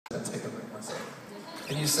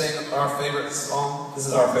Can you sing our favorite song? This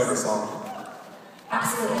is our favorite song.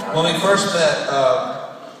 Absolutely. When we first met,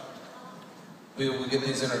 we get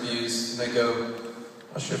these interviews and they go,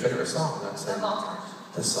 "What's your favorite song?" And I said,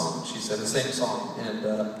 "This song." She said the same song,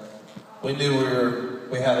 and we knew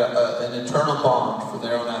we had an internal bond from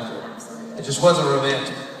there on after. Absolutely. It just wasn't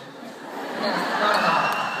romantic. No, not at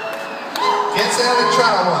all. Can't say I didn't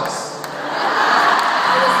try it once.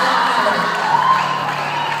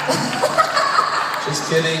 Just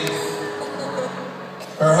kidding.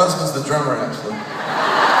 Her husband's the drummer, actually.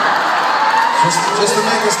 Just to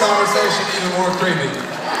make this conversation even more creepy.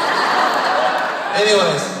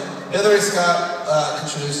 Anyways, Hillary Scott,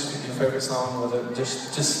 introduce your favorite song with it.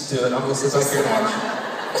 Just do it. I'm gonna sit back here and watch.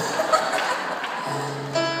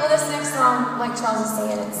 Well, this next song, like Charles is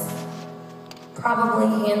saying, it's probably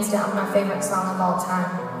hands down my favorite song of all time.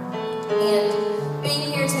 And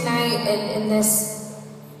being here tonight in this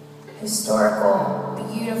historical,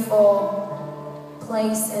 beautiful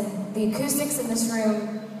place, and the acoustics in this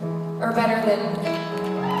room are better than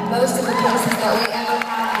most of the places that we ever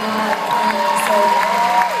have. So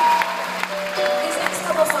these next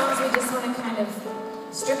couple songs, we just want to kind of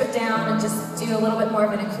strip it down and just do a little bit more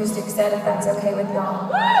of an acoustic set, if that's okay with y'all.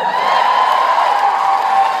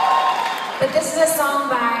 But this is a song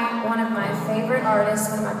by one of my favorite artists,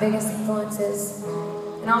 one of my biggest influences,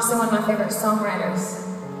 and also one of my favorite songwriters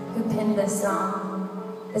who penned this song.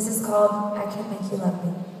 This is called "I Can't Make You Love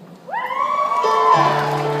Me."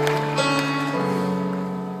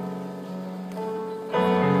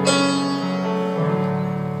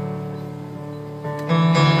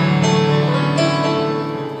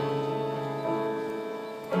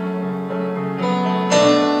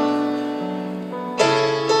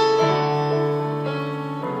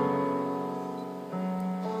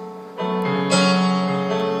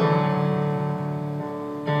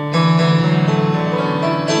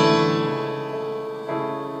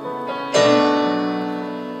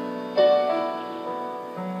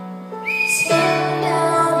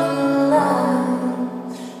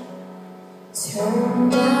 Turn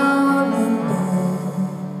down the night,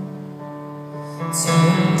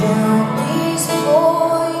 turn down these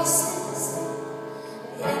voices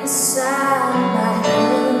inside my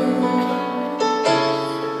head.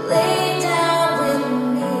 Lay down with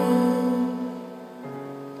me,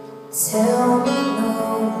 tell me no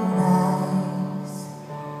lies,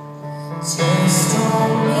 just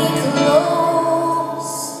hold me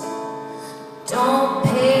close, don't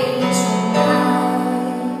patronize.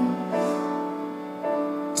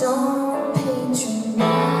 Don't patronize.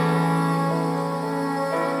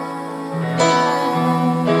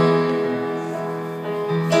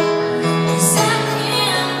 'Cause I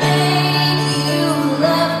can't make you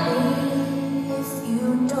love me if you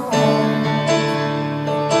don't.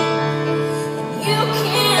 And you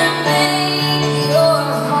can't make your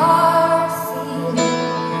heart feel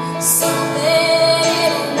something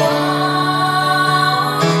it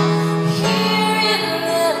won't. Here in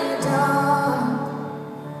the dark,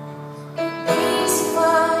 these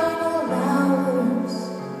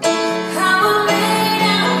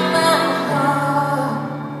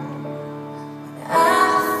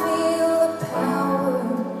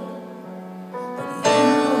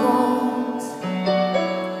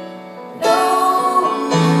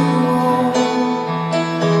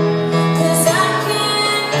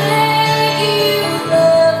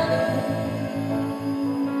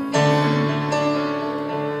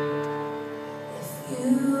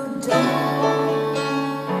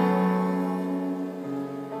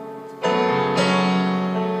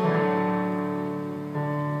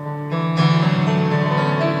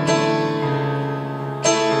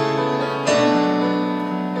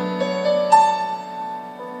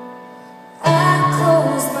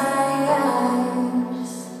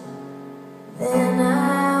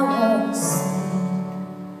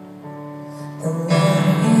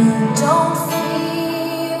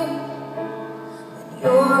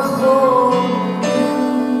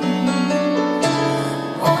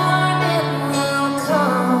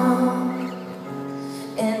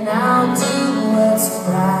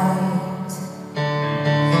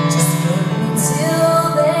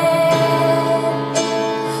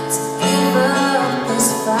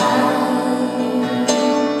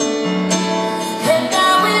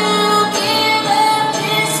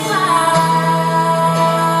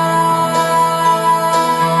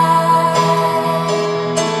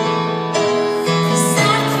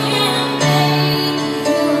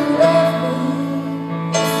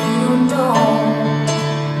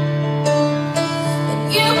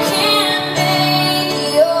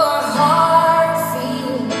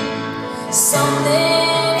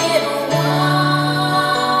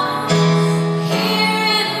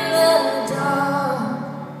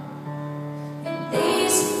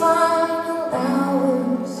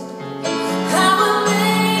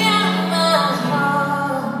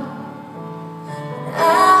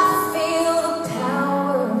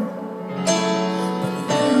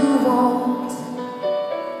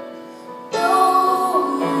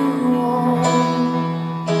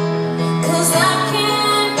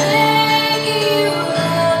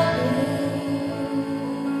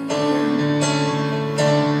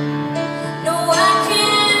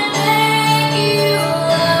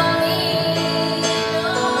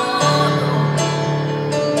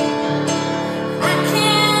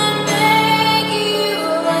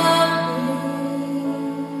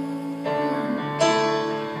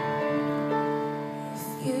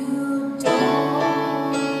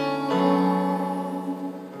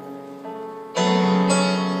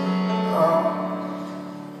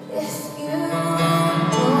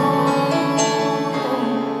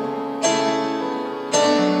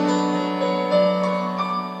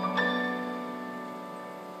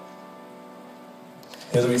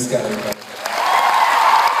Hillary Scott.